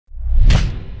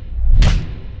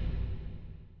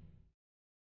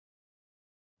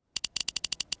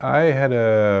I had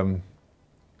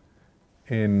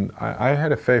I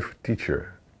had a favorite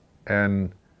teacher,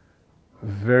 and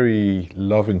very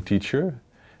loving teacher,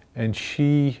 and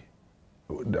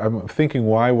I'm thinking,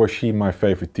 why was she my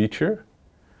favorite teacher?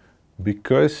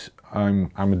 Because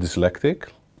I'm a dyslexic.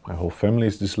 My whole family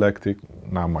is dyslexic.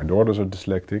 Now my daughters are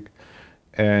dyslexic,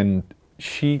 and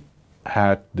she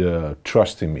had the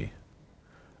trust in me,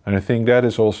 and I think that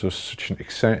is also such an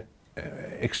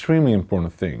extremely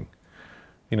important thing.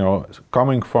 You know,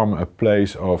 coming from a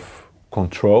place of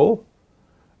control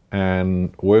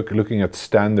and looking at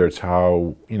standards,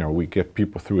 how, you know, we get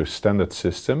people through a standard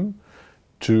system,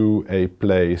 to a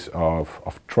place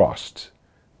of trust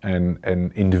and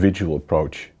an individual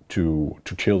approach to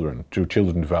children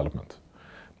development.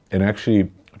 And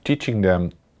actually teaching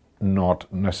them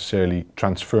not necessarily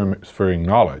transferring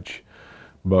knowledge,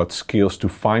 but skills to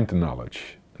find the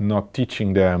knowledge. Not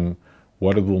teaching them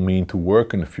what it will mean to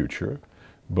work in the future,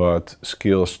 but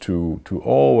skills to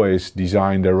always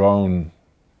design their own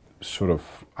sort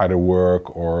of either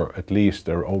work or at least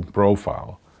their own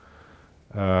profile.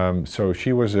 So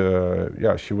she was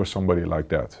she was somebody like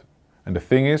that. And the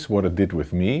thing is, what it did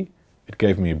with me, it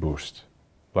gave me a boost.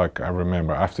 Like, I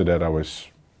remember after that I was,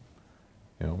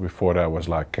 you know, before that I was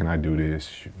like, can I do this?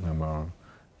 I'm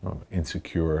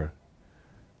insecure.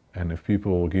 And if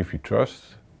people give you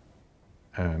trust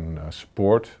and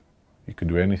support, you can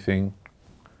do anything,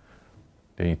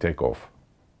 then you take off.